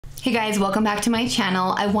Hey guys, welcome back to my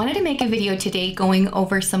channel. I wanted to make a video today going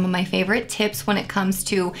over some of my favorite tips when it comes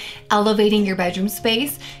to elevating your bedroom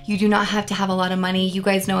space. You do not have to have a lot of money. You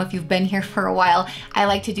guys know if you've been here for a while, I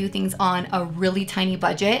like to do things on a really tiny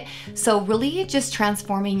budget. So really just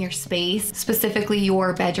transforming your space, specifically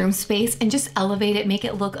your bedroom space, and just elevate it, make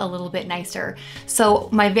it look a little bit nicer. So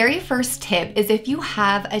my very first tip is if you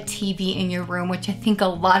have a TV in your room, which I think a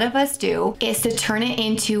lot of us do, is to turn it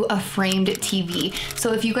into a framed TV.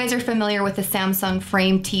 So if you guys are familiar with the Samsung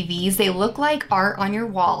frame TVs, they look like art on your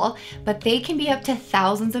wall, but they can be up to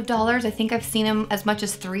thousands of dollars. I think I've seen them as much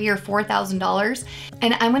as $3,000 or $4,000.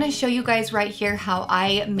 And I'm gonna show you guys right here how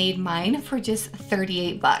I made mine for just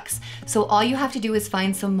 38 bucks. So all you have to do is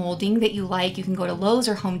find some molding that you like. You can go to Lowe's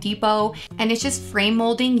or Home Depot, and it's just frame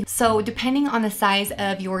molding. So depending on the size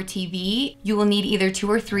of your TV, you will need either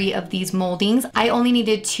 2 or 3 of these moldings. I only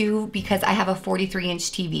needed 2 because I have a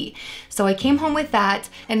 43-inch TV. So I came home with that,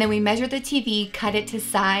 and then we measured the TV, cut it to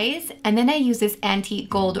size, and then I used this antique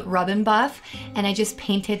gold rub and buff, and I just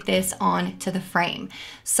painted this on to the frame.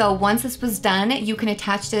 So once this was done, you can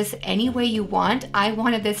attach this any way you want. I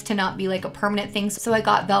wanted this to not be like a permanent thing, so I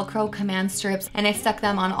got Velcro command strips and I stuck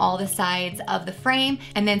them on all the sides of the frame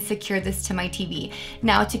and then secured this to my TV.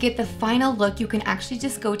 Now to get the final look, you can actually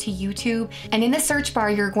just go to YouTube, and in the search bar,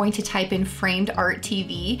 you're going to type in framed art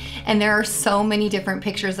TV, and there are so many different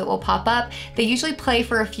pictures that will pop up. They usually play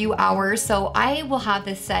for a few hours, so I will have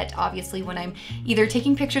this set obviously when I'm either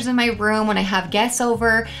taking pictures in my room, when I have guests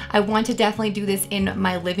over. I want to definitely do this in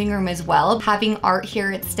my living room as well. Having art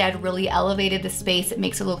here instead really elevated the space. It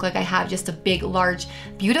makes it look like I have just a big, large,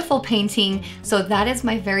 beautiful painting. So that is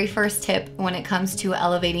my very first tip when it comes to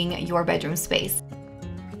elevating your bedroom space.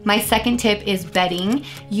 My second tip is bedding.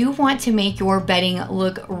 You want to make your bedding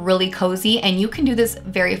look really cozy, and you can do this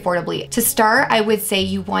very affordably. To start, I would say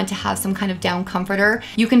you want to have some kind of down comforter.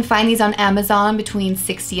 You can find these on Amazon between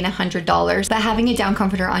 $60 and $100, but having a down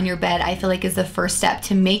comforter on your bed, I feel like is the first step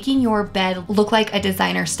to making your bed look like a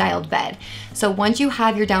designer styled bed. So once you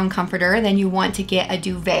have your down comforter, then you want to get a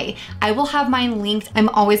duvet. I will have mine linked. I'm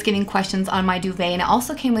always getting questions on my duvet, and it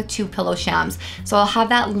also came with 2 pillow shams. So I'll have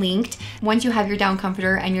that linked. Once you have your down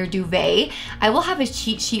comforter and your duvet, I will have a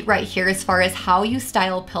cheat sheet right here as far as how you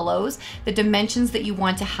style pillows, the dimensions that you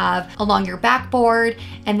want to have along your backboard,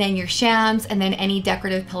 and then your shams, and then any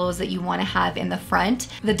decorative pillows that you want to have in the front.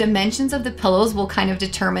 The dimensions of the pillows will kind of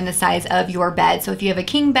determine the size of your bed. So if you have a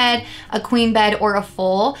king bed, a queen bed, or a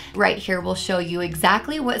full, right here will show you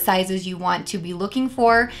exactly what sizes you want to be looking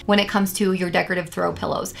for when it comes to your decorative throw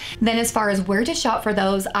pillows. Then as far as where to shop for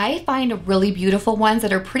those, I find really beautiful ones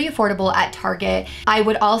that are pretty affordable at Target. I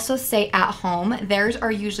would also say at home. Theirs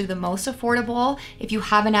are usually the most affordable. If you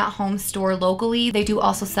have an at-home store locally, they do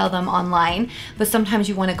also sell them online, but sometimes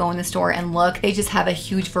you want to go in the store and look. They just have a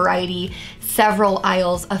huge variety, several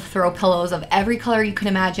aisles of throw pillows of every color you can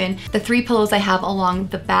imagine. The 3 pillows I have along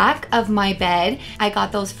the back of my bed, I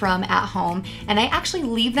got those from At Home, and I actually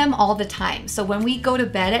leave them all the time. So when we go to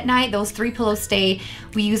bed at night, those 3 pillows stay.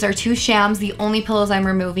 We use our 2 shams. The only pillows I'm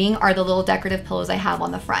removing are the little decorative pillows I have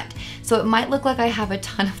on the front. So it might look like I have a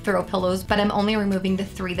ton of throw pillows, but I'm only removing the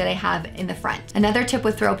 3 that I have in the front. Another tip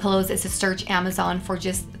with throw pillows is to search Amazon for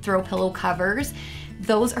just throw pillow covers.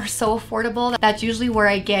 Those are so affordable. That's usually where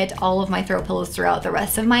I get all of my throw pillows throughout the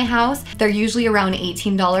rest of my house. They're usually around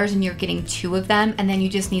 $18 and you're getting 2 of them, and then you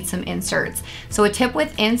just need some inserts. So a tip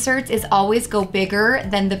with inserts is always go bigger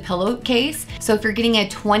than the pillowcase. So if you're getting a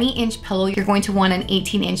 20-inch pillow, you're going to want an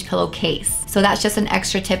 18-inch pillowcase. So that's just an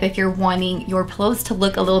extra tip if you're wanting your pillows to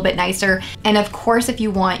look a little bit nicer. And of course, if you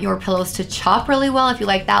want your pillows to chop really well, if you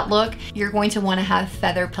like that look, you're going to want to have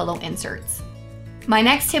feather pillow inserts. My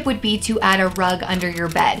next tip would be to add a rug under your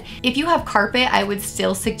bed. If you have carpet, I would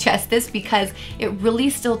still suggest this because it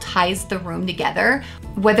really still ties the room together.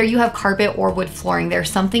 Whether you have carpet or wood flooring,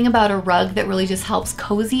 there's something about a rug that really just helps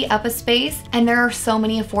cozy up a space. And there are so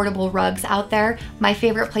many affordable rugs out there. My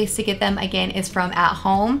favorite place to get them, again, is from At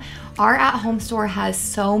Home. Our at-home store has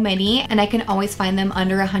so many, and I can always find them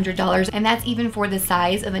under $100, and that's even for the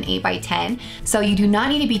size of an 8x10. So you do not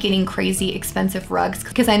need to be getting crazy expensive rugs,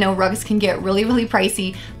 because I know rugs can get really, really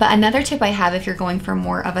pricey. But another tip I have, if you're going for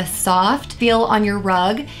more of a soft feel on your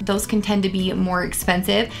rug, those can tend to be more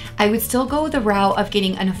expensive. I would still go the route of getting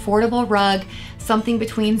getting an affordable rug, something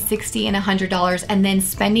between $60 and $100, and then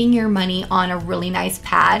spending your money on a really nice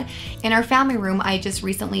pad. In our family room, I just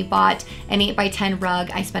recently bought an 8x10 rug.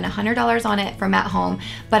 I spent $100 on it from at home,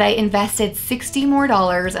 but I invested $60 more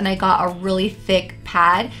and I got a really thick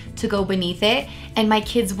pad to go beneath it, and my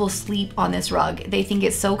kids will sleep on this rug. They think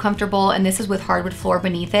it's so comfortable, and this is with hardwood floor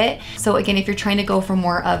beneath it. So again, if you're trying to go for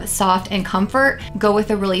more of soft and comfort, go with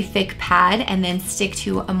a really thick pad and then stick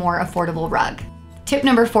to a more affordable rug. Tip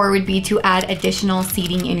number 4 would be to add additional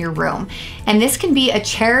seating in your room. And this can be a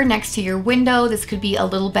chair next to your window. This could be a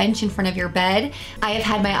little bench in front of your bed. I have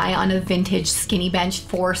had my eye on a vintage skinny bench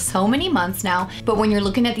for so many months now, but when you're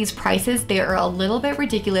looking at these prices, they are a little bit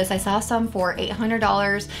ridiculous. I saw some for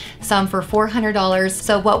 $800, some for $400.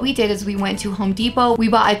 So what we did is we went to Home Depot. We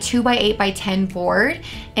bought a 2x8x10 board,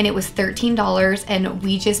 and it was $13, and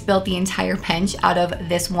we just built the entire bench out of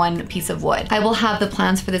this one piece of wood. I will have the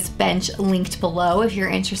plans for this bench linked below if you're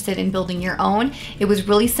interested in building your own. It was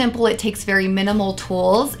really simple. It takes very minimal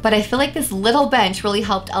tools, but I feel like this little bench really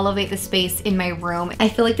helped elevate the space in my room. I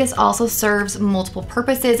feel like this also serves multiple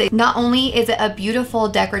purposes. Not only is it a beautiful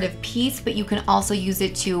decorative piece, but you can also use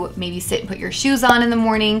it to maybe sit and put your shoes on in the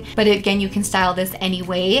morning. But again, you can style this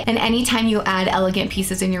anyway. And anytime you add elegant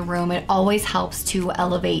pieces in your room, it always helps to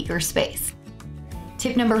elevate your space.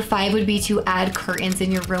 Tip number 5 would be to add curtains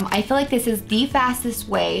in your room. I feel like this is the fastest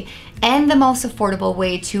way and the most affordable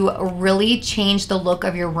way to really change the look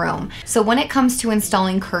of your room. So when it comes to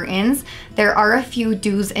installing curtains, there are a few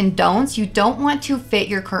do's and don'ts. You don't want to fit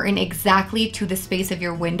your curtain exactly to the space of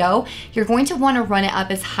your window. You're going to want to run it up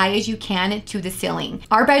as high as you can to the ceiling.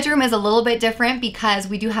 Our bedroom is a little bit different because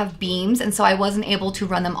we do have beams, and so I wasn't able to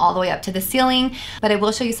run them all the way up to the ceiling, but I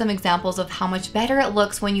will show you some examples of how much better it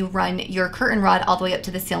looks when you run your curtain rod all the way up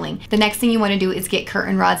to the ceiling. The next thing you want to do is get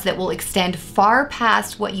curtain rods that will extend far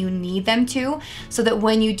past what you need them to, so that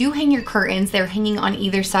when you do hang your curtains, they're hanging on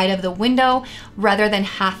either side of the window rather than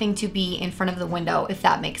having to be in front of the window, if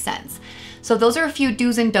that makes sense. So those are a few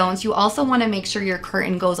do's and don'ts. You also want to make sure your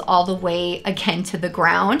curtain goes all the way again to the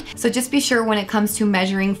ground. So just be sure when it comes to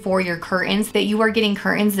measuring for your curtains that you are getting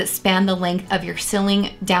curtains that span the length of your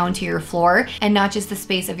ceiling down to your floor and not just the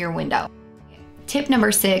space of your window. Tip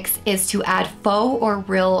number 6 is to add faux or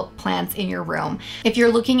real plants in your room. If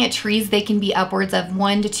you're looking at trees, they can be upwards of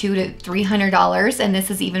 $100 to $300, and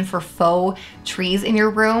this is even for faux trees in your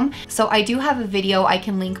room. So I do have a video I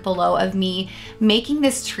can link below of me making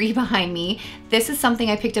this tree behind me. This is something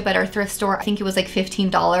I picked up at our thrift store. I think it was like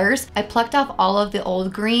 $15. I plucked off all of the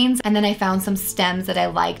old greens, and then I found some stems that I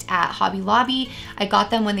liked at Hobby Lobby. I got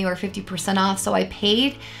them when they were 50% off, so I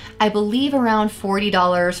paid, I believe, around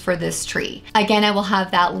 $40 for this tree. Again, I will have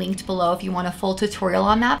that linked below if you want a full tutorial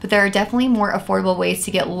on that, but there are definitely more affordable ways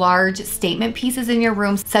to get large statement pieces in your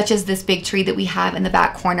room, such as this big tree that we have in the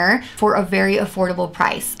back corner, for a very affordable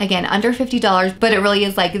price. Again, under $50, but it really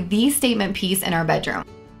is like the statement piece in our bedroom.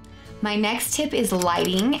 My next tip is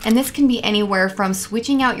lighting, and this can be anywhere from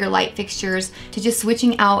switching out your light fixtures to just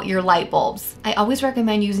switching out your light bulbs. I always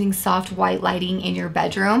recommend using soft white lighting in your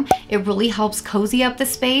bedroom. It really helps cozy up the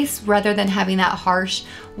space rather than having that harsh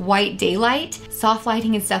white daylight. Soft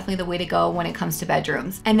lighting is definitely the way to go when it comes to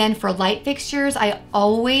bedrooms. And then for light fixtures, I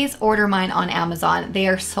always order mine on Amazon. They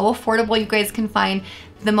are so affordable. You guys can find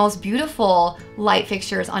the most beautiful light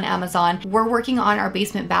fixtures on Amazon. We're working on our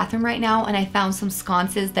basement bathroom right now, and I found some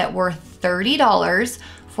sconces that were $30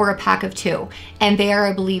 for a pack of 2. And they are,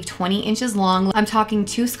 I believe, 20 inches long. I'm talking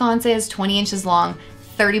 2 sconces, 20 inches long,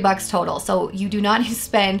 $30 total. So you do not need to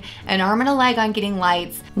spend an arm and a leg on getting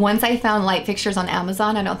lights. Once I found light fixtures on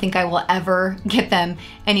Amazon, I don't think I will ever get them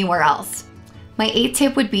anywhere else. My 8th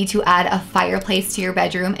tip would be to add a fireplace to your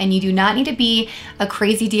bedroom, and you do not need to be a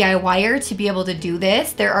crazy DIYer to be able to do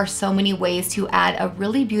this. There are so many ways to add a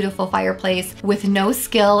really beautiful fireplace with no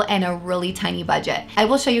skill and a really tiny budget. I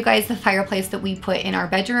will show you guys the fireplace that we put in our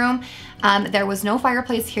bedroom. There was no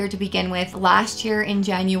fireplace here to begin with. Last year in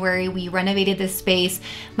January, we renovated this space.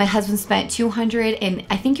 My husband spent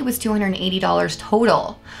 $280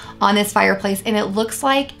 total on this fireplace, and it looks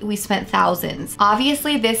like we spent thousands.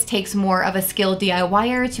 Obviously, this takes more of a skilled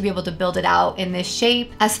DIYer to be able to build it out in this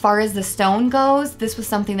shape. As far as the stone goes, this was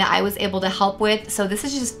something that I was able to help with. So this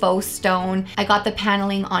is just faux stone. I got the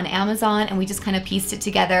paneling on Amazon, and we just kind of pieced it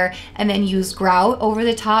together and then used grout over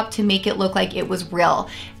the top to make it look like it was real.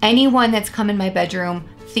 Anyone that's come in my bedroom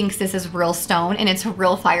thinks this is real stone and it's a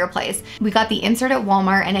real fireplace. We got the insert at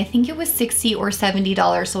Walmart and I think it was $60 or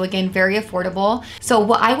 $70. So again, very affordable. So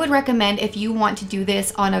what I would recommend if you want to do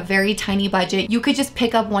this on a very tiny budget, you could just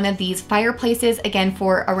pick up one of these fireplaces, again,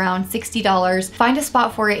 for around $60. Find a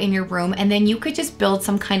spot for it in your room and then you could just build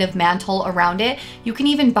some kind of mantle around it. You can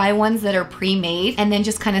even buy ones that are pre-made and then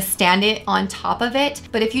just kind of stand it on top of it.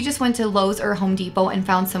 But if you just went to Lowe's or Home Depot and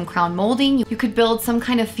found some crown molding, you could build some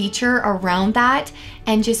kind of feature around that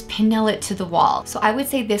and just pin nail it to the wall. So I would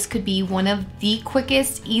say this could be one of the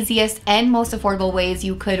quickest, easiest, and most affordable ways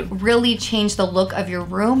you could really change the look of your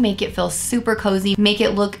room, make it feel super cozy, make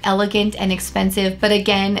it look elegant and expensive. But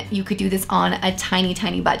again, you could do this on a tiny,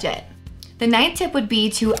 tiny budget. The ninth tip would be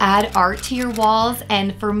to add art to your walls.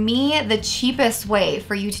 And for me, the cheapest way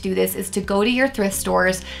for you to do this is to go to your thrift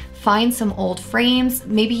stores, find some old frames.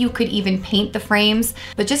 Maybe you could even paint the frames,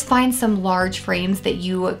 but just find some large frames that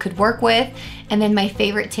you could work with. And then my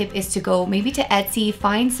favorite tip is to go maybe to Etsy,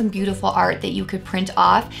 find some beautiful art that you could print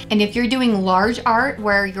off. And if you're doing large art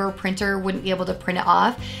where your printer wouldn't be able to print it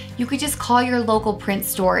off, you could just call your local print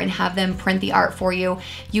store and have them print the art for you.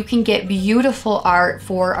 You can get beautiful art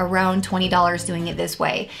for around $20 doing it this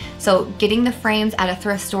way. So getting the frames at a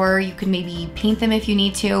thrift store, you can maybe paint them if you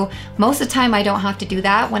need to. Most of the time I don't have to do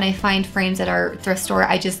that. When I find frames at our thrift store,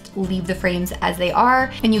 I just leave the frames as they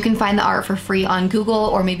are. And you can find the art for free on Google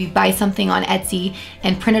or maybe buy something on Etsy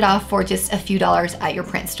and print it off for just a few dollars at your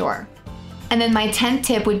print store. And then my 10th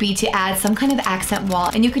tip would be to add some kind of accent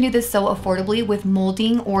wall. And you can do this so affordably with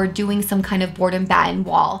molding or doing some kind of board and batten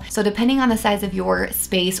wall. So depending on the size of your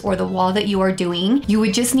space or the wall that you are doing, you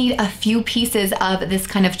would just need a few pieces of this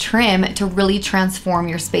kind of trim to really transform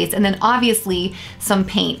your space. And then obviously some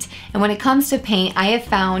paint. And when it comes to paint, I have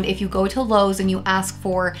found if you go to Lowe's and you ask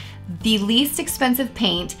for the least expensive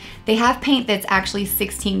paint, they have paint that's actually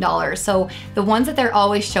 $16. So the ones that they're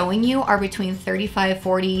always showing you are between $35,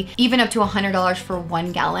 $40, even up to $100 for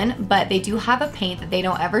 1 gallon. But they do have a paint that they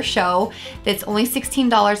don't ever show that's only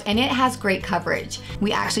 $16 and it has great coverage.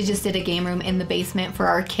 We actually just did a game room in the basement for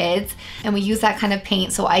our kids and we use that kind of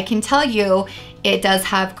paint. So I can tell you it does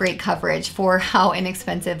have great coverage for how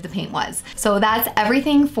inexpensive the paint was. So that's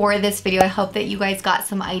everything for this video. I hope that you guys got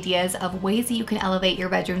some ideas of ways that you can elevate your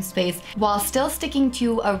bedroom space while still sticking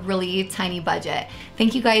to a really tiny budget.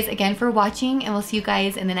 Thank you guys again for watching and we'll see you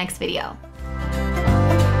guys in the next video.